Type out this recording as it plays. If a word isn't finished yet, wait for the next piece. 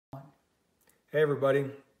Hey everybody,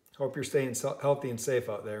 hope you're staying healthy and safe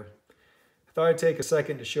out there. I thought I'd take a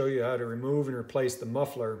second to show you how to remove and replace the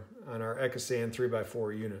muffler on our Ekasand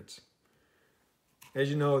 3x4 units. As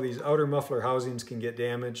you know, these outer muffler housings can get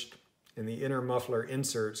damaged and the inner muffler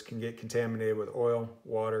inserts can get contaminated with oil,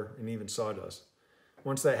 water, and even sawdust.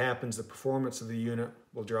 Once that happens, the performance of the unit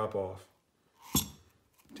will drop off.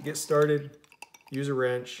 To get started, use a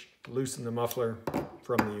wrench to loosen the muffler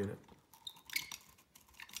from the unit.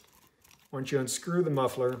 Once you unscrew the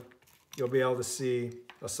muffler, you'll be able to see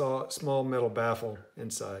a small metal baffle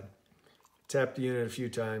inside. Tap the unit a few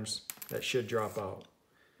times, that should drop out.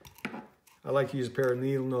 I like to use a pair of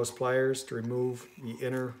needle nose pliers to remove the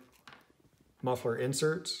inner muffler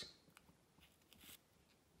inserts.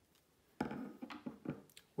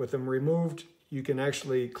 With them removed, you can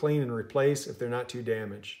actually clean and replace if they're not too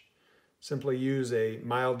damaged. Simply use a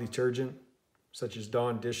mild detergent, such as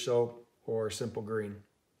Dawn dish soap or Simple Green.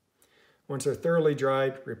 Once they're thoroughly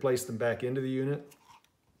dried, replace them back into the unit.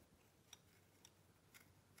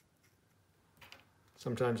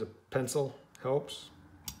 Sometimes a pencil helps.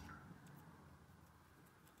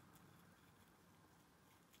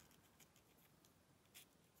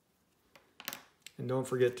 And don't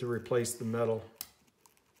forget to replace the metal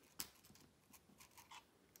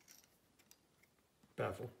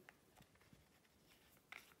baffle.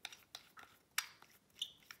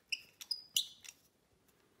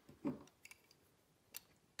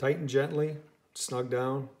 Tighten gently, snug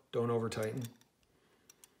down, don't over tighten.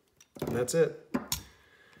 And that's it.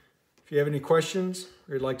 If you have any questions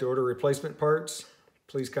or you'd like to order replacement parts,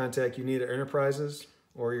 please contact Uneeda Enterprises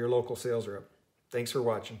or your local sales rep. Thanks for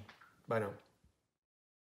watching. Bye now.